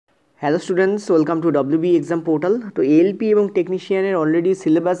Hello students, welcome to WB exam portal. তো ALP এবং টেকনিশিয়ানের already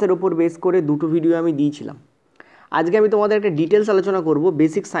সিলেবাসের ওপর বেস করে দুটো ভিডিও আমি দিয়েছিলাম। আজকে আমি তোমাদের একটা ডিটেলস আলোচনা করব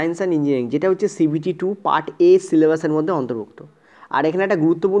বেসিক সায়েন্স অ্যান্ড ইঞ্জিনিয়ারিং, যেটা হচ্ছে CBT 2 পার্ট এ সিলেবাসের মধ্যে অন্তর্ভুক্ত। আর এখানে একটা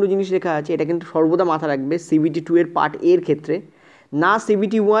গুরুত্বপূর্ণ জিনিস লেখা আছে, এটা কিন্তু সর্বদা মাথা রাখবে। CBT 2 এর পার্ট এর ক্ষেত্রে না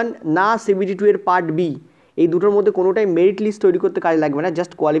CBT 1 না CBT 2 এর পার্ট বি, এই দুটোর মধ্যে কোনোটাই মেরিট লিস্ট তৈরি করতে কাজে লাগবে না,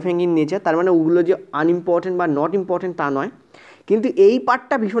 জাস্ট কোয়ালিফাইং ইন নেচার। তার মানে ওগুলো যে আনইম্পর্টেন্ট বা নট ইম্পর্টেন্ট তা নয়, কিন্তু এই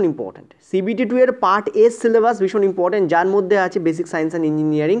পার্টটা ভীষণ ইম্পর্ট্যান্ট। CBT 2 এর পার্ট এ সিলেবাস ভীষণ ইম্পর্ট্যান্ট, যার মধ্যে আছে বেসিক সায়েন্স অ্যান্ড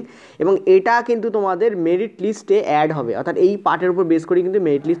ইঞ্জিনিয়ারিং, এবং এটা কিন্তু তোমাদের মেরিট লিস্টে অ্যাড হবে, অর্থাৎ এই পার্টের উপর বেস করে কিন্তু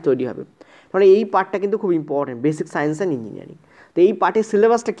মেরিট লিস্ট তৈরি হবে। মানে এই পার্টটা কিন্তু খুব important, basic science and engineering. তো এই পার্টের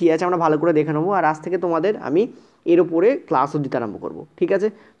সিলেবাসটা কী আছে আমরা ভালো করে দেখে নেবো, আর আজ থেকে তোমাদের আমি এর উপরে ক্লাসও দিতে আরম্ভ করবো। ঠিক আছে,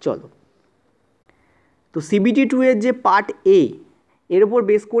 চলো। তো CBT 2 এর যে পার্ট এ, এর উপর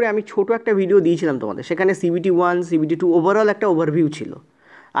বেস করে আমি ছোট একটা ভিডিও দিয়েছিলাম তোমাদের, সেখানে CBT 1 CBT 2 ওভারঅল একটা ওভারভিউ ছিল।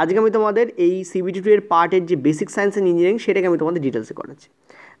 আজকে আমি তোমাদের এই CBT 2 এর পার্টের যে বেসিক সায়েন্স অ্যান্ড ইঞ্জিনিয়ারিং, সেটাকে আমি তোমাদের ডিটেলসে করাচ্ছি।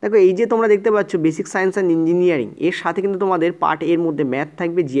 দেখো, এই যে তোমরা দেখতে পাচ্ছ বেসিক সায়েন্স অ্যান্ড ইঞ্জিনিয়ারিং, এর সাথে কিন্তু তোমাদের পার্ট এর মধ্যে ম্যাথ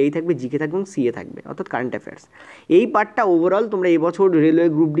থাকবে, জিআই থাকবে, জিকে থাকবে এবং সিএ থাকবে, অর্থাৎ কারেন্ট অ্যাফেয়ার্স। এই পার্টটা ওভারঅল তোমরা এবছর রেলওয়ে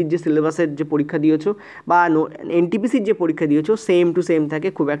গ্রুপ ডির যে সিলেবাসের যে পরীক্ষা দিয়েছো বা এনটিপিসির যে পরীক্ষা দিয়েছো, সেম টু সেম থাকে,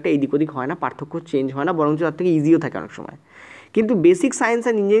 খুব একটা এদিক ওদিক হয় না, পার্থক্য চেঞ্জ হয় না, বরঞ্চ তার থেকে ইজিও থাকে অনেক সময়। কিন্তু বেসিক সায়েন্স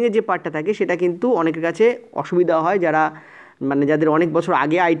অ্যান্ড ইঞ্জিনিয়ারিংয়ের যে পার্টটা থাকে, সেটা কিন্তু অনেকের কাছে অসুবিধা হয়, যারা মানে যাদের অনেক বছর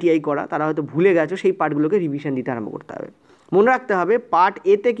আগে আইটিআই করা, তারা হয়তো ভুলে গেছো, সেই পার্টগুলোকে রিভিশন দিতে আরম্ভ করতে হবে। মনে রাখতে হবে, পার্ট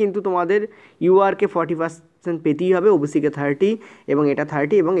এতে কিন্তু তোমাদের ইউআরকে 40% পেতেই হবে, ওবিসিকে 30, এবং এটা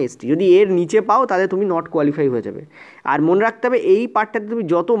 30, এবং এসটি যদি এর নিচে পাও তাহলে তুমি নট কোয়ালিফাই হয়ে যাবে। আর মনে রাখতে হবে, এই পার্টটাতে তুমি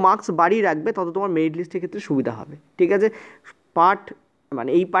যত মার্কস বাড়িয়ে রাখবে তত তোমার মেরিট লিস্টের ক্ষেত্রে সুবিধা হবে। ঠিক আছে, পার্ট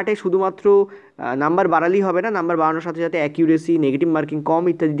মানে এই পার্টে শুধুমাত্র নাম্বার বাড়ালেই হবে না, নাম্বার বাড়ানোর সাথে সাথে অ্যাকিউরেসি, নেগেটিভ মার্কিং কম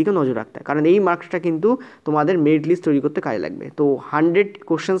ইত্যাদির দিকে নজর রাখতে হয়, কারণ এই মার্কসটা কিন্তু তোমাদের মেরিট লিস্ট তৈরি করতে কাজে লাগবে। তো 100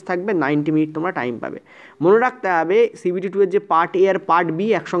 কোশ্চেন্স থাকবে, 90 মিনিট তোমরা টাইম পাবে। মনে রাখতে হবে, CBT 2 এর যে পার্ট এ আর পার্ট বি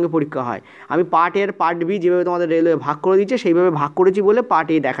একসঙ্গে পরীক্ষা হয়। আমি পার্ট এ আর পার্ট বি যেভাবে তোমাদের রেলওয়ে ভাগ করে দিচ্ছে, সেইভাবে ভাগ করেছি বলে পার্ট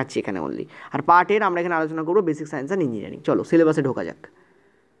এ দেখাচ্ছি এখানে অনলি। আর পার্ট এর আমরা এখানে আলোচনা করবো বেসিক সায়েন্স অ্যান্ড ইঞ্জিনিয়ারিং। চলো সিলেবাসে ঢোকা যাক।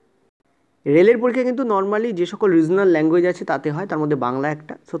 রেলের পরীক্ষা কিন্তু নর্মালি যে সকল রিজনাল ল্যাঙ্গুয়েজ আছে তাতে হয়, তার মধ্যে বাংলা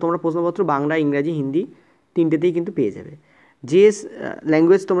একটা। সো তোমরা প্রশ্নপত্র বাংলা, ইংরাজি, হিন্দি তিনটেতেই কিন্তু পেয়ে যাবে। যে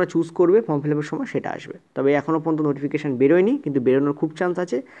ল্যাঙ্গুয়েজ তোমরা চুজ করবে ফর্ম ফিল আপের সময় সেটা আসবে, তবে এখনও পর্যন্ত নোটিফিকেশান বেরোয়নি, কিন্তু বেরোনোর খুব চান্স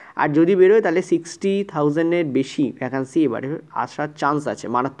আছে। আর যদি বেরোয় তাহলে 60,000-এর বেশি ভ্যাকান্সি এবারে আসার চান্স আছে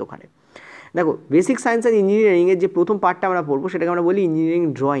মারাত্মক হারে। দেখো, বেসিক সায়েন্স অ্যান্ড ইঞ্জিনিয়ারিংয়ের যে প্রথম পার্টটা আমরা পড়বো, সেটাকে আমরা বলি ইঞ্জিনিয়ারিং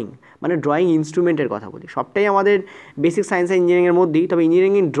ড্রয়িং, মানে ড্রয়িং ইনস্ট্রুমেন্টের কথা বলি। সবটাই আমাদের বেসিক সায়েন্স অ্যান্ড ইঞ্জিনিয়ারিংয়ের মধ্যেই, তবে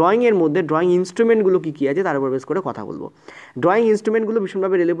ইঞ্জিনিয়ারিং ড্রয়িংয়ের মধ্যে ড্রয়িং ইনস্ট্রুমেন্টগুলো কী কী আছে তার উপর বেস করে কথা বলবো। ড্রয়িং ইনস্ট্রুমেন্টগুলো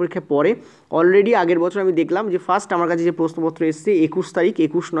ভীষণভাবে রেলের পরীক্ষায় পড়ে। অলরেডি আগের বছর আমি দেখলাম যে ফার্স্ট আমার কাছে যে প্রশ্নপত্র এসেছে 21 তারিখ,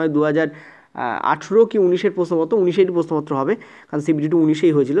 21/9/2018 কি 19-এর প্রশ্নপত্র, 19-এরই প্রশ্নপত্র হবে, কারণ CBT 2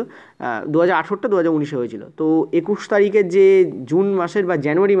 19-এই হয়েছিল, 2018টা 2019-এ হয়েছিল। তো 21 তারিখের যে জুন মাসের বা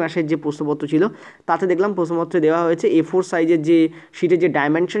জানুয়ারি মাসের যে প্রশ্নপত্র ছিল, তাতে দেখলাম প্রশ্নপত্রে দেওয়া হয়েছে A4 সাইজের যে শিটের যে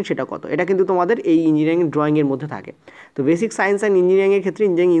ডাইমেনশন সেটা কত। এটা কিন্তু তোমাদের এই ইঞ্জিনিয়ারিং ড্রয়িংয়ের মধ্যে থাকে। তো বেসিক সায়েন্স অ্যান্ড ইঞ্জিনিয়ারিংয়ের ক্ষেত্রে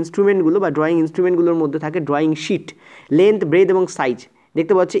ইঞ্জিনিয়ারিং ইনস্ট্রুমেন্টগুলো বা ড্রয়িং ইনস্ট্রুমেন্টগুলোর মধ্যে থাকে ড্রয়িং শিট, লেন্থ, ব্রেথ এবং সাইজ।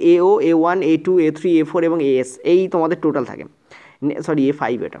 দেখতে পাচ্ছি AO, A1, A2, A3, A4 এবং AS, এই তোমাদের টোটাল থাকে, সরি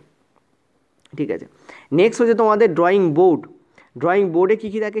A5 এটা। ঠিক আছে, নেক্সট হচ্ছে তোমাদের ড্রয়িং বোর্ড। ড্রয়িং বোর্ডে কী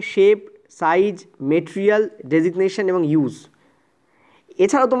কী থাকে? শেপ, সাইজ, মেটেরিয়াল, ডেজিগনেশন এবং ইউজ।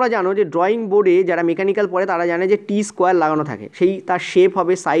 এছাড়াও তোমরা জানো যে ড্রয়িং বোর্ডে যারা মেকানিক্যাল পড়ে তারা জানে যে T² লাগানো থাকে, সেই তার শেপ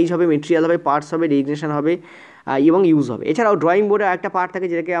হবে, সাইজ হবে, মেটেরিয়াল হবে, পার্টস হবে, ডেজিগনেশন হবে এবং ইউজ হবে। এছাড়াও ড্রয়িং বোর্ডে একটা পার্ট থাকে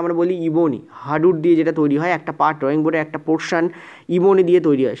যেটাকে আমরা বলি ইবোনি, হাডুড দিয়ে যেটা তৈরি হয় একটা পার্ট, ড্রয়িং বোর্ডে একটা পোর্শন ইবোনি দিয়ে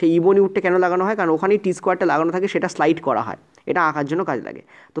তৈরি হয়। সেই ইবোনি উডটা কেন লাগানো হয়? কারণ ওখানেই T² লাগানো থাকে, সেটা স্লাইড করা হয়, এটা আঁকার জন্য কাজে লাগে।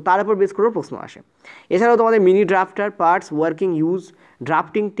 তো তার উপর বেস করেও প্রশ্ন আসে। এছাড়াও তোমাদের mini drafter, parts, working use,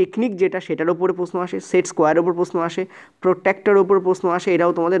 drafting technique যেটা, সেটার উপরে প্রশ্ন আসে, সেট স্কোয়ারের উপর প্রশ্ন আসে, প্রোটেক্টরের উপর প্রশ্ন আসে।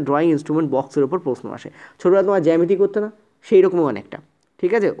 এটাও তোমাদের ড্রয়িং ইনস্ট্রুমেন্ট বক্সের উপর প্রশ্ন আসে। ছোটোবেলা তোমার জ্যামিতি করতে না, সেই রকমও অনেকটা।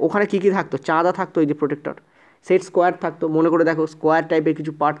 ঠিক আছে, ওখানে কী কী থাকতো? চাঁদা থাকতো, এই যে প্রোটেক্টর, সেট স্কোয়ার থাকতো, মনে করে দেখো স্কোয়ার টাইপের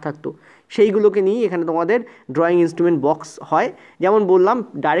কিছু পার্ট থাকতো, সেইগুলোকে নিয়ে এখানে তোমাদের ড্রয়িং ইনস্ট্রুমেন্ট বক্স হয়। যেমন বললাম,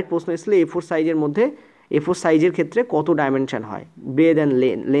 ডাইরেক্ট প্রশ্ন এসেছিলো A4 সাইজের মধ্যে, A4 সাইজের ক্ষেত্রে কত ডাইমেনশন হয়, ব্রেথ অ্যান্ড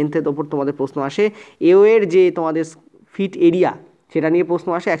লেন্থের ওপর তোমাদের প্রশ্ন আসে। AO এর যে তোমাদের ফিট এরিয়া, সেটা নিয়ে প্রশ্ন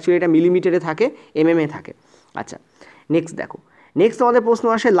আসে। অ্যাকচুয়ালি এটা মিলিমিটারে থাকে, MM-এ থাকে। আচ্ছা, নেক্সট দেখো, নেক্সট তোমাদের প্রশ্ন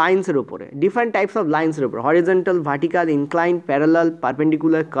আসে লাইন্সের উপরে, ডিফারেন্ট টাইপস অফ লাইন্সের উপর, horizontal, vertical, incline, parallel,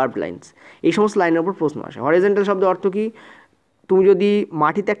 perpendicular, curve lines, এই সমস্ত লাইনের উপর প্রশ্ন আসে। হরিজন্টাল শব্দ অর্থ কি? তুমি যদি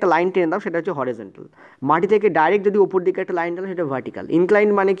মাটিতে একটা লাইন টেনে দাও সেটা হচ্ছে হরিজন্টাল, মাটি থেকে ডাইরেক্ট যদি ওপর দিকে একটা লাইন টানো সেটা ভার্টিক্যাল। ইনক্লাইন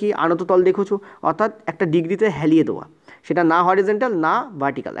মানে কি? আনত তল দেখেছো, অর্থাৎ একটা ডিগ্রিতে হেলিয়ে দেওয়া, সেটা না হরিজন্টাল না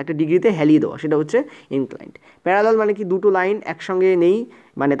ভার্টিক্যাল, একটা ডিগ্রিতে হেলিয়ে দেওয়া, সেটা হচ্ছে ইনক্লাইন্ড। প্যারালাল মানে কি? দুটো লাইন একসঙ্গে নেই,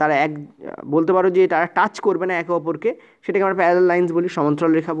 মানে তারা বলতে পারো যে তারা টাচ করবে না একে অপরকে, সেটাকে আমরা প্যারালাল লাইন্স বলি,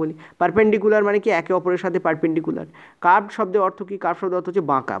 সমান্তরাল রেখা বলি। পারপেন্ডিকুলার মানে কি একে অপরের সাথে পারপেন্ডিকুলার। কার্ভ শব্দের অর্থ কি? কার্ভ শব্দের অর্থ হচ্ছে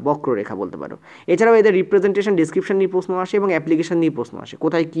বাঁকা, বক্ররেখা বলতে পারো। এছাড়াও এদের রিপ্রেজেন্টেশন, ডিসক্রিপশন নিয়ে প্রশ্ন আসে এবং অ্যাপ্লিকেশন নিয়ে প্রশ্ন আসে,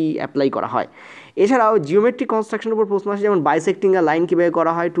 কোথায় কি অ্যাপ্লাই করা হয়। এছাড়াও জিওমেট্রিক কনস্ট্রাকশনের উপর প্রশ্ন আসে, যেমন বাইসেক্টিং আ লাইন কীভাবে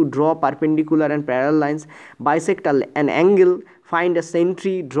করা হয়, two draw perpendicular and parallel lines, bisect an angle, find a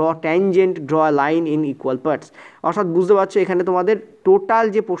sentry, draw tangent, draw a line in equal parts. অর্থাৎ বুঝতে পারছো এখানে তোমাদের টোটাল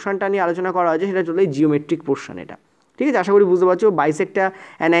যে পোর্শনটা নিয়ে আলোচনা করা হয়েছে সেটা চলে জিওমেট্রিক পোর্শন এটা। ঠিক আছে, আশা করি বুঝতে পারছো। বাইসেক্টটা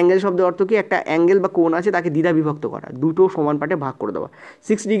অ্যান অ্যাঙ্গেল শব্দের অর্থ কি? একটা অ্যাঙ্গেল বা কোণ আছে তাকে দ্বিধা বিভক্ত করা, দুটো সমান পার্টে ভাগ করে দেওয়া।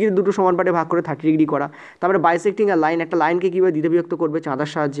 6 ডিগ্রি দুটো সমান পার্টে ভাগ করে 30 ডিগ্রি করা। তারপরে বাইসেক্টিং আর লাইন, একটা লাইনকে কীভাবে দ্বিধা বিভক্ত করবে চাঁদার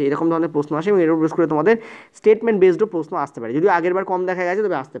সাহায্যে, এরকম ধরনের প্রশ্ন আসে এবং এর উপর বেস করে তোমাদের স্টেটমেন্ট বেসডও প্রশ্ন আসতে পারে, যদিও আগেরবার কম দেখা গেছে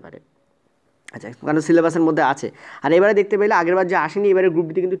তবে আসতে পারে। আচ্ছা, কারণ সিলেবাসের মধ্যে আছে। আর এবারে দেখতে পেলে আগেরবার যে আসেনি, এবারে গ্রুপ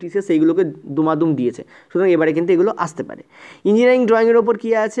ডিতে কিন্তু টিসিএস সেইগুলোকে দুমাদুম দিয়েছে, সুতরাং এবারে কিন্তু এগুলো আসতে পারে। ইঞ্জিনিয়ারিং ড্রয়িংয়ের ওপর কী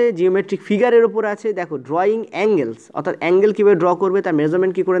আছে? জিওমেট্রিক ফিগারের ওপর আছে। দেখো, ড্রয়িং অ্যাঙ্গেলস, অর্থাৎ অ্যাঙ্গেল কীভাবে ড্র করবে, তার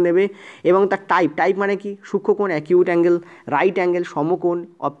মেজারমেন্ট কী করে নেবে, এবং তার টাইপ মানে কি? সূক্ষ্মকোণ, অ্যাকিউট অ্যাঙ্গেল, রাইট অ্যাঙ্গেল, সমকোণ,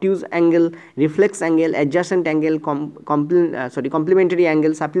 অবটিউজ angle, reflex angle, adjacent angle, complimentary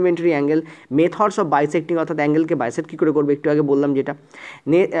angle, supplementary angle, methods of বাইসেক্টিং, অর্থাৎ অ্যাঙ্গেলকে বাইসেক্ট কী করে করবে, একটু আগে বললাম যেটা।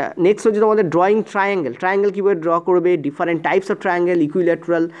 নেক্সট হচ্ছে তোমাদের ড্রয়িং ট্রায়াঙ্গেল, ট্রায়াঙ্গেল কীভাবে ড্র করবে, different types of triangle,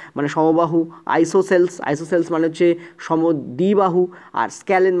 equilateral মানে সমবাহু, আইসোসেলস মানে হচ্ছে সমদ্বিবাহু, আর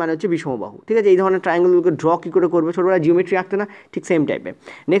স্ক্যালেন মানে হচ্ছে বিষমবাহু। ঠিক আছে, এই ধরনের ট্রায়াঙ্গেলগুলোকে ড্র কী করে করবে, ছোটোবেলায় জিওমেট্রি আঁকতে না, ঠিক সেম টাইপের।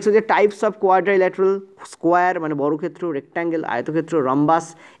 নেক্সট হচ্ছে টাইপস অফ কোয়াড্রাইল্যাটারাল, স্কোয়ার মানে বর্গক্ষেত্র, রেক্ট্যাঙ্গেল, আয়তক্ষেত্র, রম্বাস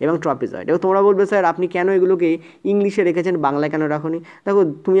এবং ট্রাপিজয়েড। এবং তোমরা বলবে স্যার আপনি কেন এগুলোকে ইংলিশে রেখেছেন, বাংলায় কেন রাখুনি? দেখো,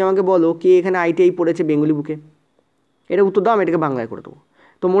 তুমি আমাকে বলো কে এখানে আইটিআই পড়েছে বেঙ্গলি বুকে, এটা উত্তর দাও, আমি এটাকে বাংলায় করে দেবো।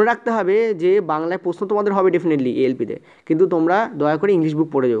 তো মনে রাখতে হবে যে বাংলায় প্রশ্ন তোমাদের হবে ডেফিনেটলি এএলপিতে, কিন্তু তোমরা দয়া করে ইংলিশ বুক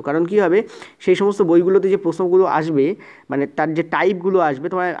পড়ে যাও। কারণ কী হবে, সেই সমস্ত বইগুলোতে যে প্রশ্নগুলো আসবে, মানে তার যে টাইপগুলো আসবে,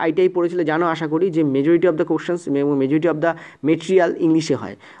 তোমরা আইটিআই পড়েছিলে জানো আশা করি, যে মেজরিটি অফ দ্য কোশ্চেন্স এবং মেজরিটি অফ দ্য মেটেরিয়াল ইংলিশে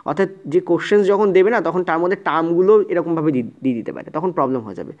হয়। অর্থাৎ যে কোশ্চেন্স যখন দেবে না, তখন তার মধ্যে টার্মগুলো এরকমভাবে দিয়ে দিতে পারে, তখন প্রবলেম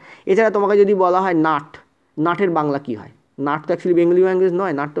হয়ে যাবে। এছাড়া তোমাকে যদি বলা হয় নাটের বাংলা কী হয়? নাট তো অ্যাকচুয়ালি বেঙ্গলি ল্যাঙ্গুয়েজ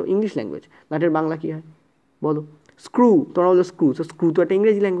নয়, নাট তো ইংলিশ ল্যাঙ্গুয়েজ। নাটের বাংলা কী হয় বলো? স্ক্রু, তোমরা বলো স্ক্রু, তো স্ক্রু তো একটা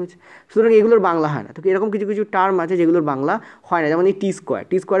ইংরেজি ল্যাঙ্গুয়েজ, সুতরাং এগুলোর বাংলা হয় না। তো এরকম কিছু কিছু টার্ম আছে যেগুলোর বাংলা হয় না, যেমন এই টি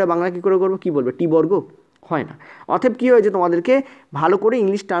স্কোয়ারের বাংলা কী করে করবো, কী বলবে? টি বর্গ, হয় না। অতএব কী হয়েছে, তোমাদেরকে ভালো করে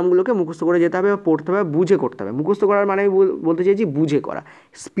ইংলিশ টার্মগুলোকে মুখস্থ করে যেতে হবে বা পড়তে হবে, বুঝে করতে হবে। মুখস্থ করার মানে আমি বলতে চাইছি বুঝে করা।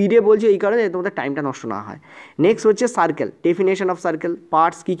 স্পিডে বলছি এই কারণে তোমাদের টাইমটা নষ্ট না হয়। নেক্সট হচ্ছে circle, definition of circle,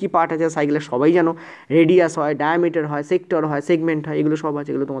 parts key key part আছে সাইকেলের সবাই জানো, রেডিয়াস হয়, ডায়ামিটার হয়, সেক্টর হয়, সেগমেন্ট হয়, এগুলো সব আছে,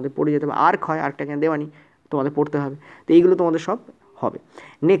 এগুলো তোমাদের পড়ে যেতে হবে। আর্ক হয়, আর্কটা কেন দেওয়ানি, তোমাদের পড়তে হবে। তো এইগুলো তোমাদের সব হবে।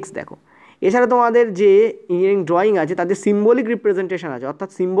 নেক্সট দেখো, এছাড়া তোমাদের যে ইঞ্জিনিয়ারিং ড্রয়িং আছে তাদের সিম্বলিক রিপ্রেজেন্টেশন আছে, অর্থাৎ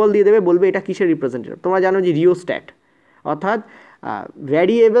সিম্বল দিয়ে দেবে, বলবে এটা কিসের রিপ্রেজেন্টেটিভ। তোমরা জানো যে রিওস্ট্যাট, অর্থাৎ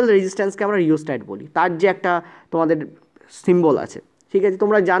ভ্যারিয়েবল রেজিস্ট্যান্সকে আমরা রিওস্ট্যাট বলি, তার যে একটা তোমাদের সিম্বল আছে। ঠিক আছে,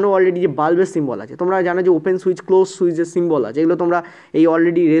 তোমরা জানো অলরেডি যে বাল্বের সিম্বল আছে, তোমরা জানো যে ওপেন সুইচ, ক্লোজ সুইচের সিম্বল আছে, এগুলো তোমরা এই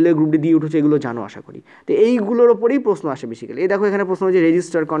অলরেডি রেলওয়ে গ্রুপটি দিয়ে উঠেছে, এগুলো জানো আশা করি। তো এইগুলোর ওপরেই প্রশ্ন আসে বেসিক্যালি। এই দেখো এখানে প্রশ্ন হচ্ছে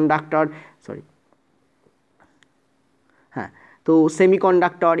রেজিস্টার, কন্ডাক্টর, তো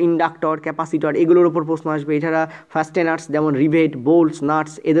সেমিকন্ডাক্টর, ইন্ডাক্টর, ক্যাপাসিটর, এগুলোর ওপর প্রশ্ন আসবে। এছাড়া ফাস্টেনার্স যেমন রিভেট, বোল্টস,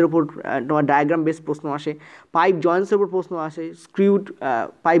 নাটস, এদের ওপর তোমার ডায়াগ্রাম বেস প্রশ্ন আসে। পাইপ জয়েন্টসের উপর প্রশ্ন আসে, স্ক্রিউড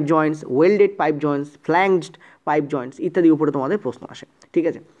pipe Joints, welded pipe Joints, ফ্ল্যাঙ্কড pipe Joints ইত্যাদির উপরে তোমাদের প্রশ্ন আসে। ঠিক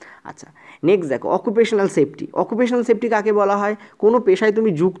আছে, আচ্ছা নেক্সট দেখো অকুপেশনাল সেফটি। অকুপেশনাল সেফটি কাকে বলা হয়? কোনো পেশায় তুমি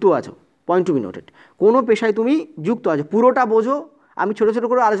যুক্ত আছো, পয়েন্ট টু বি নোটেড, কোনো পেশায় তুমি যুক্ত আছো, পুরোটা বোঝো, আমি ছোটো ছোটো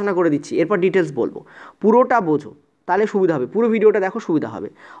করে আলোচনা করে দিচ্ছি, এরপর ডিটেলস বলবো, পুরোটা বোঝো তাহলে সুবিধা হবে, পুরো ভিডিওটা দেখো সুবিধা হবে।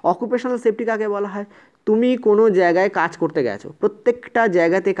 অকুপেশনাল সেফটি কাকে বলা হয়? তুমি কোনো জায়গায় কাজ করতে গেছো, প্রত্যেকটা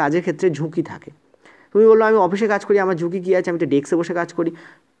জায়গাতে কাজের ক্ষেত্রে ঝুঁকি থাকে। তুমি বললো আমি অফিসে কাজ করি, আমার ঝুঁকি কী আছে, আমি তো ডেস্কে বসে কাজ করি।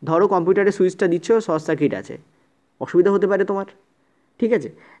 ধরো কম্পিউটারে সুইচটা দিচ্ছ, শর্ট সার্কিট আছে, অসুবিধা হতে পারে তোমার। ঠিক আছে,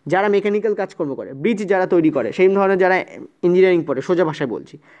 যারা মেকানিক্যাল কাজকর্ম করে, ব্রিজ যারা তৈরি করে, সেই ধরনের যারা ইঞ্জিনিয়ারিং পড়ে, সোজা ভাষায়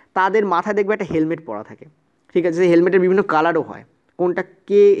বলছি, তাদের মাথায় দেখবে একটা হেলমেট পরা থাকে। ঠিক আছে, সেই হেলমেটের বিভিন্ন কালারও হয়, কোনটা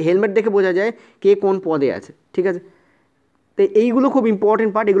কে হেলমেট দেখে বোঝা যায় কে কোন পদে আছে। ঠিক আছে, তো এইগুলো খুব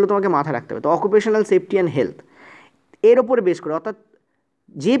ইম্পর্টেন্ট পার্ট, এগুলো তোমাকে মাথায় রাখতে হবে। তো অকুপেশনাল সেফটি অ্যান্ড হেলথ এর ওপরে বেস করে, অর্থাৎ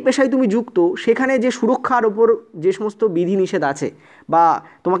যে পেশায় তুমি যুক্ত সেখানে যে সুরক্ষার ওপর যে সমস্ত বিধিনিষেধ আছে বা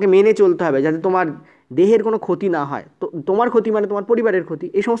তোমাকে মেনে চলতে হবে যাতে তোমার দেহের কোনো ক্ষতি না হয়, তো তোমার ক্ষতি মানে তোমার পরিবারের ক্ষতি,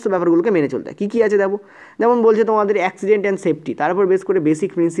 এই সমস্ত ব্যাপারগুলোকে মেনে চলতে হয়। কী কী আছে দেখো, যেমন বলছে তোমাদের অ্যাক্সিডেন্ট অ্যান্ড সেফটি, তার উপর বেস করে basic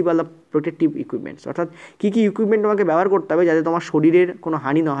principal of protective equipments, অর্থাৎ কী কী ইকুইপমেন্ট তোমাকে ব্যবহার করতে হবে যাতে তোমার শরীরের কোনো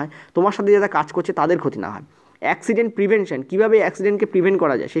হানি না হয়, তোমার সাথে যারা কাজ করছে তাদের ক্ষতি না হয়। অ্যাক্সিডেন্ট প্রিভেনশন, কীভাবে অ্যাক্সিডেন্টকে প্রিভেন্ট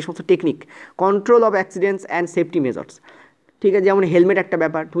করা যায় সেই সমস্ত technique, control of accidents and safety measures, ঠিক আছে, যেমন হেলমেট একটা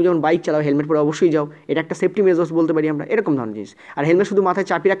ব্যাপার, তুমি যখন বাইক চালাও হেলমেট পরে অবশ্যই যাও, এটা একটা সেফটি মেজার্স বলতে পারি আমরা, এরকম ধরনের জিনিস। আর হেলমেট শুধু মাথায়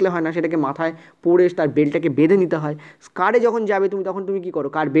চাপিয়ে রাখলে হয় না, সেটাকে মাথায় পরে তার বেল্টটাকে বেঁধে নিতে হয়। কারে যখন যাবে তুমি তখন তুমি কী করো,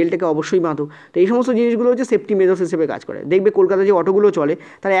 কার বেল্টটাকে অবশ্যই বাঁধো। তো এই সমস্ত জিনিসগুলো হচ্ছে সেফটি মেজার্স হিসেবে কাজ করে। দেখবে কলকাতায় যে অটোগুলো চলে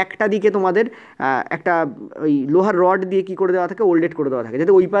তার একটা দিকে তোমাদের একটা ওই লোহার রড দিয়ে কী করে দেওয়া থাকে, ওল্ডেড করে দেওয়া থাকে,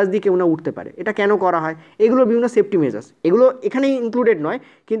 যাতে ওই পাশ দিয়ে কেউ না উঠতে পারে। এটা কেন করা হয়, এগুলো বিভিন্ন সেফটি মেজার্স, এগুলো এখানে ইনক্লুডেড নয়,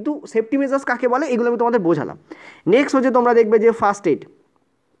 কিন্তু সেফটি মেজার্স কাকে বলে এগুলো আমি তোমাদের বোঝালাম। নেক্সট হচ্ছে তোমরা দেখবে যে ফার্স্ট এড,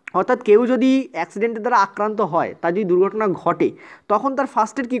 অর্থাৎ কেউ যদি অ্যাক্সিডেন্টের দ্বারা আক্রান্ত হয়, তার যদি দুর্ঘটনা ঘটে, তখন তার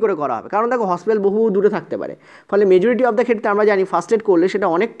ফার্স্ট এড কী করে করা হবে, কারণ দেখো হসপিটাল বহু দূরে থাকতে পারে, ফলে মেজরিটি অফ দ্য ক্ষেত্রে আমরা জানি ফার্স্ট এড করলে সেটা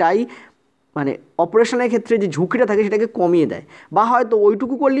অনেকটাই মানে অপারেশনের ক্ষেত্রে যে ঝুঁকিটা থাকে সেটাকে কমিয়ে দেয়, বা হয়তো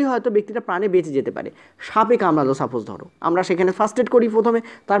ওইটুকু করলেই হয়তো ব্যক্তিটা প্রাণে বেঁচে যেতে পারে। সাপে কামড়ালো সাপোজ ধরো, আমরা সেখানে ফার্স্ট এড করি প্রথমে,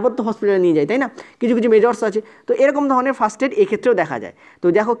 তারপর তো হসপিটালে নিয়ে যাই, তাই না? কিছু কিছু মেজর্স আছে, তো এরকম ধরনের ফার্স্ট এড এক্ষেত্রেও দেখা যায়। তো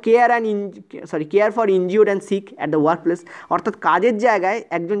দেখো care for injured and sick at the work place, অর্থাৎ কাজের জায়গায়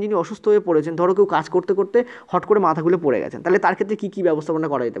একজন যিনি অসুস্থ হয়ে পড়েছেন, ধরো কেউ কাজ করতে করতে হট করে মাথা খুলে পড়ে গেছেন, তাহলে তার ক্ষেত্রে কী কী ব্যবস্থাপনা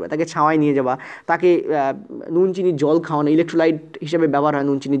করা যেতে পারে, তাকে ছাওয়ায় নিয়ে যাওয়া, তাকে নুন চিনির জল খাওয়ানো, ইলেকট্রোলাইট হিসেবে ব্যবহার হয়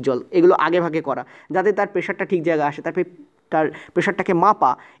নুন চিনির জল, এগুলো আগে ভাগে করা, যাতে তার প্রেশারটা ঠিক জায়গায় আসে, তার প্রেশারটাকে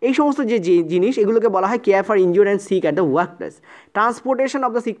মাপা, এই সমস্ত যে জিনিস এগুলোকে বলা হয় care for injured and sick at the work place. Transportation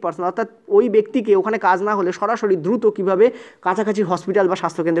of the sick person, অর্থাৎ ওই ব্যক্তিকে ওখানে কাজ না হলে সরাসরি দ্রুত কীভাবে কাছাকাছি হসপিটাল বা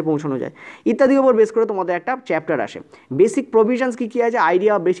স্বাস্থ্যকেন্দ্রে পৌঁছানো যায়, ইত্যাদির উপর বেস করে তোমাদের একটা চ্যাপ্টার আসে। বেসিক প্রভিশনস কী কী আছে,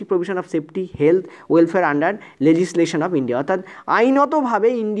 idea of basic provision of safety health welfare under legislation of India, অর্থাৎ আইনতভাবে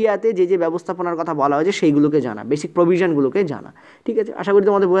ইন্ডিয়াতে যে যে ব্যবস্থাপনার কথা বলা হয়েছে সেইগুলোকে জানা, বেসিক প্রভিশনগুলোকে জানা। ঠিক আছে, আশা করি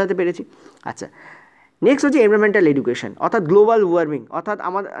তোমাদের বোঝাতে পেরেছি। আচ্ছা, নেক্সট হচ্ছে এনভায়রনমেন্টাল এডুকেশন, অর্থাৎ গ্লোবাল ওয়ার্মিং, অর্থাৎ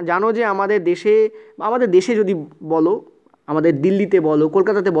জানো যে আমাদের দেশে যদি বলো, আমাদের দিল্লিতে বলো,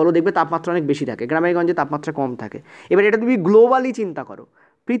 কলকাতাতে বলো, দেখবে তাপমাত্রা অনেক বেশি থাকে, গ্রামেগঞ্জে তাপমাত্রা কম থাকে। এবার এটা তুমি গ্লোবালি চিন্তা করো,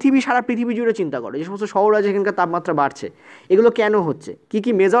 সারা পৃথিবী জুড়ে চিন্তা করো, যে সমস্ত শহর আছে এখানকার তাপমাত্রা বাড়ছে, এগুলো কেন হচ্ছে, কী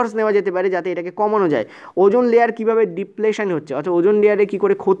কী মেজার্স নেওয়া যেতে পারে যাতে এটাকে কমানো যায়। ওজোন লেয়ার কীভাবে ডিপ্লেশন হচ্ছে, অর্থাৎ ওজোন লেয়ারে কী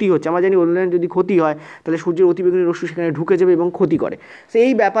করে ক্ষতি হচ্ছে, আমরা জানি ওজোন লেয়ার যদি ক্ষতি হয় তাহলে সূর্যের অতিবেগুনি রশ্মি সেখানে ঢুকে যাবে এবং ক্ষতি করে। সো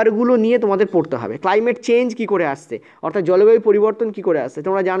এই ব্যাপারগুলো নিয়ে তোমাদের পড়তে হবে। ক্লাইমেট চেঞ্জ কী করে আসছে, অর্থাৎ জলবায়ু পরিবর্তন কী করে আসছে।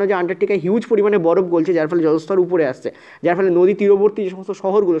 তোমরা জানো যে আন্টার্কটিকায় হিউজ পরিমাণে বরফ গলছে, যার ফলে জলস্তর উপরে আসছে, যার ফলে নদী তীরবর্তী যে সমস্ত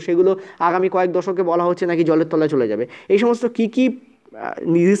শহরগুলো সেগুলো আগামী কয়েক দশকে বলা হচ্ছে নাকি জলের তলায় চলে যাবে। এই সমস্ত কী কী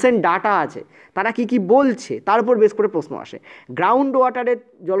রিসেন্ট ডাটা আছে, তারা কী কী বলছে, তার উপর বেস করে প্রশ্ন আসে। গ্রাউন্ড ওয়াটারের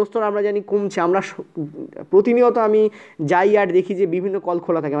জলস্তর আমরা জানি কমছে, আমরা প্রতিনিয়ত আমি যাই আর দেখি যে বিভিন্ন কল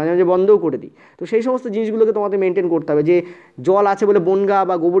খোলা থাকে, মাঝে মাঝে বন্ধও করে দিই। তো সেই সমস্ত জিনিসগুলোকে তোমাদের মেনটেন করতে হবে, যে জল আছে বলে বনগা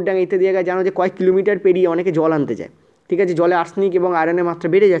বা গোবরডাঙ্গা ইত্যাদি জায়গায় জানো যে কয়েক কিলোমিটার পেরিয়ে অনেকে জল আনতে যায়। ঠিক আছে, জলে আর্সেনিক এবং আয়রনের মাত্রা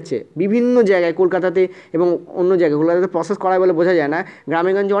বেড়ে যাচ্ছে বিভিন্ন জায়গায়, কলকাতাতে এবং অন্য জায়গায়। কলকাতাতে প্রসেস করায় বলে বোঝা যায় না,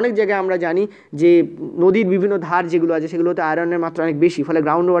 গ্রামেগঞ্জে অনেক জায়গায় আমরা জানি যে নদীর বিভিন্ন ধার যেগুলো আছে সেগুলোতে আয়রনের মাত্রা অনেক বেশি, ফলে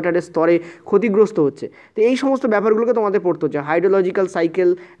গ্রাউন্ড ওয়াটারের স্তরে ক্ষতিগ্রস্ত হচ্ছে। তো এই সমস্ত ব্যাপারগুলোকে তোমাদের পড়তে হচ্ছে। Hydrological cycle,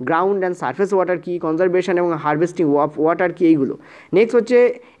 ground and surface water key, conservation এবং হারভেস্টিং ওয়াটার কী, এইগুলো। নেক্সট হচ্ছে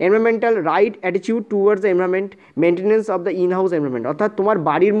environmental right attitude towards the environment, maintenance of the in house environment, অর্থাৎ তোমার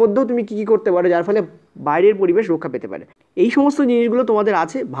বাড়ির মধ্যেও তুমি কী কী করতে পারো যার ফলে বাইরের পরিবেশ রক্ষা পেতে পারে। এই সমস্ত জিনিসগুলো তোমাদের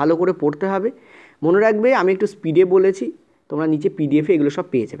আছে, ভালো করে পড়তে হবে। মনে রাখবে আমি একটু স্পিডে বলেছি, তোমরা নিচে পিডিএফে এগুলো সব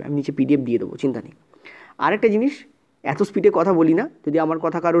পেয়ে যাবে, আমি নিচে পিডিএফ দিয়ে দেবো, চিন্তা নেই। আরেকটা জিনিস, এত স্পিডে কথা বলি না, যদি আমার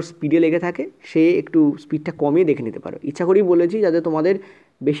কথা কারোর স্পিডে লেগে থাকে সে একটু স্পিডটা কমিয়ে দেখে নিতে পারো, ইচ্ছা করেই বলেছি যাতে তোমাদের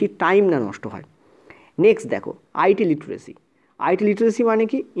বেশি টাইম না নষ্ট হয়। নেক্সট দেখো আইটি লিটারেসি মানে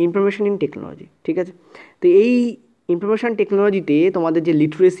কি, ইনফরমেশন ইন টেকনোলজি। ঠিক আছে, তো এই ইনফরমেশান টেকনোলজিতে তোমাদের যে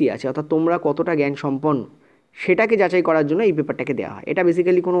লিটারেসি আছে, অর্থাৎ তোমরা কতটা জ্ঞান সম্পন্ন, সেটাকে যাচাই করার জন্য এই পেপারটাকে দেওয়া হয়। এটা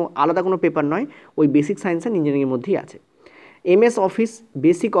বেসিক্যালি কোনো আলাদা কোনো পেপার নয়, ওই বেসিক সায়েন্স অ্যান্ড ইঞ্জিনিয়ারিংয়ের মধ্যেই আছে। MS office,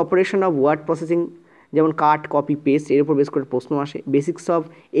 basic operation of word processing, যেমন কাট কপি পেস্ট, এর উপর বেস করে প্রশ্ন আসে। Basics of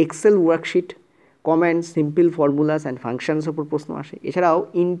Excel worksheet, command, simple formulas and functions ওপর প্রশ্ন আসে। এছাড়াও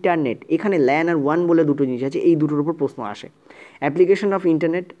ইন্টারনেট, এখানে ল্যান আর ওয়ান বলে দুটো জিনিস আছে, এই দুটোর উপর প্রশ্ন আসে। Application of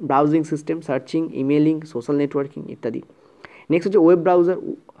internet, browsing system, searching, emailing, social networking ইত্যাদি। নেক্সট হচ্ছে web browser,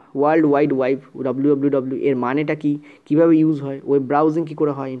 world wide web, WWW এর মানেটা কী, কীভাবে ইউজ হয়, ওয়েব ব্রাউজিং কী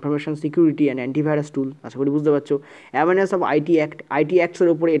করে হয়, ইনফরমেশন সিকিউরিটি অ্যান্ড অ্যান্টিভাইরাস টুল, আশা করি বুঝতে পারছো। অ্যাওয়ারনেস অফ আইটি অ্যাক্টসের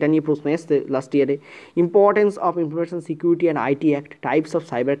উপরে এটা নিয়ে প্রশ্ন এসছে লাস্ট ইয়ারে। Importance of information security and IT act, types of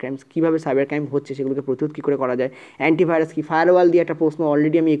cyber crimes, কীভাবে সাইবার ক্রাইম হচ্ছে সেগুলোকে প্রতিরোধ কী করে করা যায়, অ্যান্টিভাইরাস কি, ফায়ারওয়াল দিয়ে একটা প্রশ্ন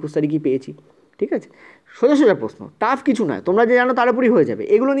অলরেডি আমি 21 তারিখই পেয়েছি। ঠিক আছে, সোজা প্রশ্ন, টাফ কিছু নয়, তোমরা যে জানো তার উপরই হয়ে যাবে,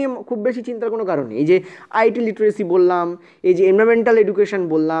 এগুলো নিয়ে খুব বেশি চিন্তার কোনো কারণ নেই। এই যে আইটি লিটারেসি বললাম, এই যে এনভায়রনমেন্টাল এডুকেশন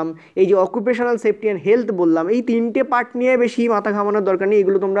বললাম, এই যে অকুপেশনাল সেফটি অ্যান্ড হেলথ বললাম, এই তিনটে পার্ট নিয়ে বেশি মাথা ঘামানোর দরকার নেই,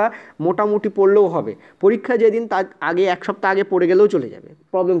 এগুলো তোমরা মোটামুটি পড়লেও হবে। পরীক্ষা যেদিন তার আগে 1 সপ্তাহ আগে পড়ে গেলেও চলে যাবে,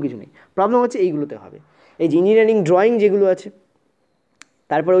 প্রবলেম কিছু নেই। প্রবলেম হচ্ছে এইগুলোতে হবে, এই যে ইঞ্জিনিয়ারিং ড্রয়িং যেগুলো আছে,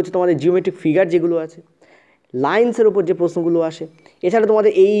 তারপরে হচ্ছে তোমাদের জিওমেট্রিক ফিগার যেগুলো আছে, লাইন্সের ওপর যে প্রশ্নগুলো আসে, এছাড়া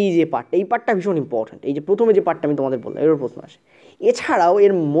তোমাদের এই যে পার্টটা, এই পার্টটা ভীষণ ইম্পর্ট্যান্ট, এই যে প্রথমে যে পার্টটা আমি তোমাদের বললাম এর প্রশ্ন আসে। এছাড়াও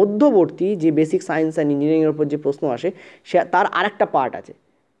এর মধ্যবর্তী যে বেসিক সায়েন্স অ্যান্ড ইঞ্জিনিয়ারিংয়ের ওপর যে প্রশ্ন আসে সে তার আরেকটা পার্ট আছে,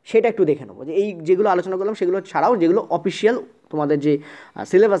 সেটা একটু দেখে নেবো যে এই যেগুলো আলোচনা করলাম সেগুলো ছাড়াও যেগুলো অফিসিয়াল তোমাদের যে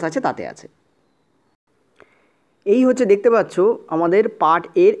সিলেবাস আছে তাতে আছে। এই হচ্ছে দেখতে পাচ্ছ আমাদের পার্ট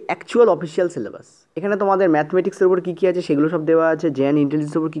এর অ্যাকচুয়াল অফিসিয়াল সিলেবাস। এখানে তোমাদের ম্যাথমেটিক্সের উপর কী কী আছে সেগুলো সব দেওয়া আছে, জেন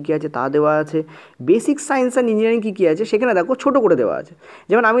ইন্টেলিজেন্সের উপর কী কী আছে তা দেওয়া আছে, বেসিক সায়েন্স অ্যান্ড ইঞ্জিনিয়ারিং কী কী আছে সেখানে দেখো ছোটো করে দেওয়া আছে।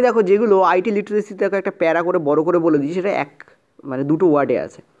 যেমন আমি দেখো যেগুলো আইটি লিটারেসি দেখো একটা প্যারা করে বড় করে বলে দিয়েছি, সেটা মানে দুটো ওয়ার্ডে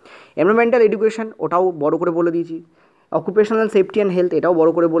আছে। এনভায়রনমেন্টাল এডুকেশন ওটাও বড় করে বলে দিয়েছি, অকুপেশনাল সেফটি অ্যান্ড হেলথ এটাও বড়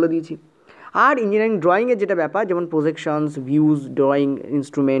করে বলে দিয়েছি। আর ইঞ্জিনিয়ারিং ড্রয়িংয়ের যেটা ব্যাপার, যেমন প্রজেকশনস, ভিউজ, ড্রয়িং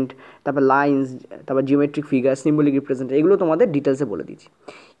ইনস্ট্রুমেন্ট, তারপর লাইন্স, তারপর জিওমেট্রিক ফিগার, সিম্বলিক রিপ্রেজেন্ট, এগুলো তোমাদের ডিটেলসে বলে দিচ্ছি।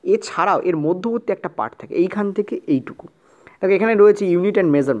 এছাড়াও এর মধ্যবর্তী একটা পার্ট থাকে এইখান থেকে এইটুকু, দেখো এখানে রয়েছে ইউনিট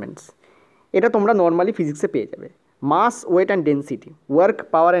অ্যান্ড মেজারমেন্টস, এটা তোমরা নর্মালি ফিজিক্সে পেয়ে যাবে। মাস, wait and density, work,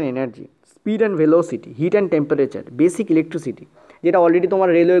 power and energy, speed and velocity, hit and temperature, basic electricity, যেটা অলরেডি তোমার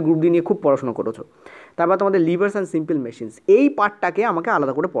রেলওয়ে গ্রুপ ডি নিয়ে খুব পড়াশোনা করেছো। তারপর তোমাদের লিভার্স অ্যান্ড সিম্পল মেশিনস, এই পার্টটাকে আমাকে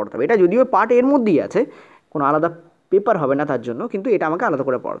আলাদা করে পড়তে হবে। এটা যদিও পার্ট এর মধ্যেই আছে, কোনো আলাদা পেপার হবে না তার জন্য, কিন্তু এটা আমাকে আলাদা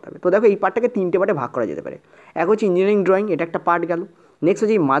করে পড়তে হবে। তো দেখো এই পার্টটাকে তিনটে পার্টে ভাগ করা যেতে পারে। এক হচ্ছে ইঞ্জিনিয়ারিং ড্রয়িং, এটা একটা পার্ট গেল। নেক্সট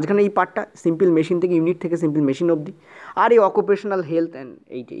হচ্ছে এই মাঝখানে এই পার্টটা, সিম্পল মেশিন থেকে ইউনিট থেকে সিম্পল মেশিন অবধি। আর এই অকুপেশনাল হেলথ অ্যান্ড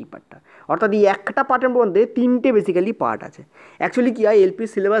এই পার্টটা, অর্থাৎ এই একটা পার্টের মধ্যে তিনটে বেসিক্যালি পার্ট আছে। অ্যাকচুয়ালি কী হয়, এলপি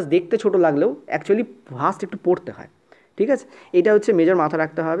সিলেবাস দেখতে ছোটো লাগলেও অ্যাকচুয়ালি ফার্স্ট একটু পড়তে হয়, ঠিক আছে? এটা হচ্ছে মেজর মাথা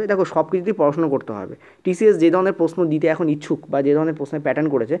রাখতে হবে। দেখো সব কিছুতেই পড়াশোনা করতে হবে। টিসিএস যে ধরনের প্রশ্ন দিতে এখন ইচ্ছুক বা যে ধরনের প্রশ্নের প্যাটার্ন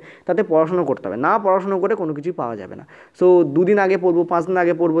করেছে তাতে পড়াশোনা করতে হবে, না পড়াশোনা করে কোনো কিছুই পাওয়া যাবে না। সো 2 দিন আগে পড়বো, 5 দিন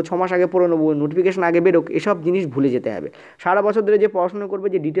আগে পড়বো, 6 মাস আগে পড়ে নেবো, নোটিফিকেশন আগে বেরোক, এসব জিনিস ভুলে যেতে হবে। সারা বছর ধরে যে পড়াশোনা করবে,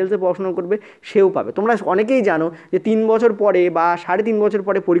 যে ডিটেলসে পড়াশোনা করবে সেও পাবে। তোমরা অনেকেই জানো যে 3 বছর পরে বা 3.5 বছর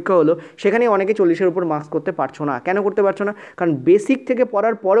পরে পরীক্ষা হলো, সেখানে অনেকে 40-এর উপর মার্কস করতে পারছো না। কেন করতে পারছো না? কারণ বেসিক থেকে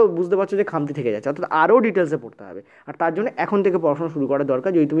পড়ার পরেও বুঝতে পারছো যে খামতি থেকে যাচ্ছে, অর্থাৎ আরও ডিটেলসে পড়তে হবে। আর তার জন্য এখন থেকে পড়াশোনা শুরু করা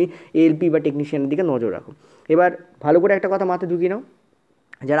দরকার যদি তুমি এএলপি বা টেকনিশিয়ানের দিকে নজর রাখো। এবার ভালো করে একটা কথা মাথায় ঢুকিয়ে নাও,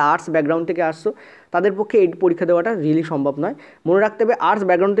 যারা আর্টস ব্যাকগ্রাউন্ড থেকে আসছো তাদের পক্ষে এই পরীক্ষা দেওয়াটা রিয়েলি সম্ভব নয়। মনে রাখতে হবে আর্টস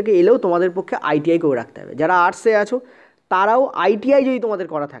ব্যাকগ্রাউন্ড থেকে এলেও তোমাদের পক্ষে আইটিআই করে রাখতে হবে। যারা আর্টসে আছো তারাও আইটিআই যদি তোমাদের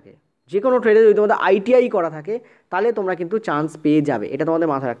করা থাকে, যে কোনো ট্রেডে যদি তোমাদের আইটিআই করা থাকে, তাহলে তোমরা কিন্তু চান্স পেয়ে যাবে। এটা তোমাদের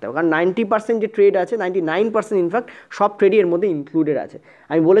মাথায় রাখতে হবে, কারণ 90% যে ট্রেড আছে, 99% ইনফ্যাক্ট সব ট্রেডই এর মধ্যে ইনক্লুডেড আছে।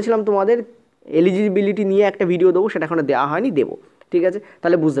 আমি বলেছিলাম তোমাদের এলিজিবিলিটি নিয়ে একটা ভিডিও দেবো, সেটা এখনো দেওয়া হয়নি, দেবো, ঠিক আছে?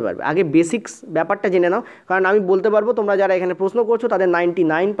 তাহলে বুঝতে পারবে। আগে বেসিক্স ব্যাপারটা জেনে নাও, কারণ আমি বলতে পারবো তোমরা যারা এখানে প্রশ্ন করছো তাদের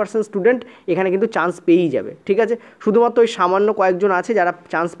 99% স্টুডেন্ট এখানে কিন্তু চান্স পেয়েই যাবে, ঠিক আছে? শুধুমাত্র ওই সামান্য কয়েকজন আছে যারা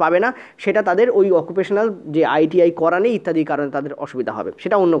চান্স পাবে না, সেটা তাদের ওই অকুপেশনাল যে আইটিআই করা নেই ইত্যাদি কারণে তাদের অসুবিধা হবে,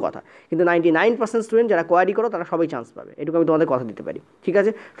 সেটা অন্য কথা। কিন্তু 99% স্টুডেন্ট যারা কোয়ারি করো তারা সবাই চান্স পাবে, এটুকু আমি তোমাদের কথা দিতে পারি, ঠিক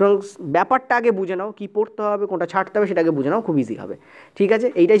আছে? সুতরাং ব্যাপারটা আগে বুঝে নাও, কী পড়তে হবে, কোনটা ছাড়তে হবে সেটা আগে বুঝে নাও, খুব ইজি হবে, ঠিক আছে?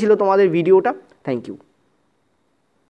 এইটাই ছিল তোমাদের ভিডিওটা। Thank you.